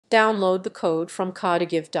Download the code from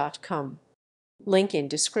codigive.com. Link in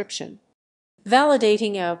description.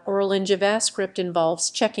 Validating a URL in JavaScript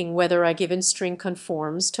involves checking whether a given string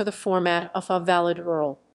conforms to the format of a valid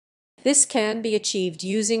URL. This can be achieved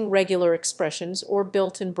using regular expressions or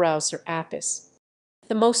built-in browser APIs.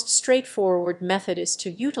 The most straightforward method is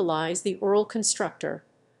to utilize the URL constructor,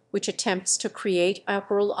 which attempts to create a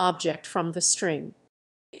URL object from the string.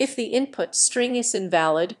 If the input string is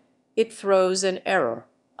invalid, it throws an error,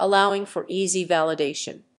 allowing for easy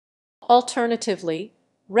validation. Alternatively,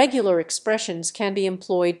 regular expressions can be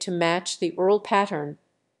employed to match the URL pattern,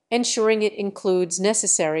 ensuring it includes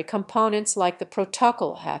necessary components like the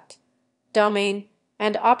protocol hat, domain,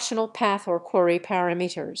 and optional path or query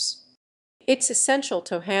parameters. It's essential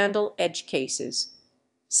to handle edge cases,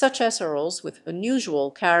 such as URLs with unusual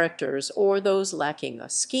characters or those lacking a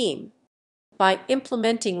scheme. By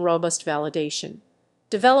implementing robust validation,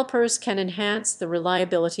 developers can enhance the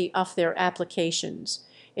reliability of their applications,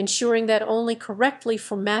 ensuring that only correctly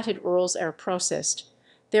formatted URLs are processed,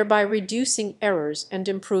 thereby reducing errors and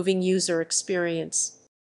improving user experience.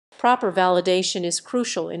 Proper validation is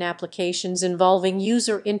crucial in applications involving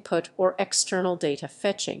user input or external data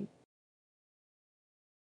fetching.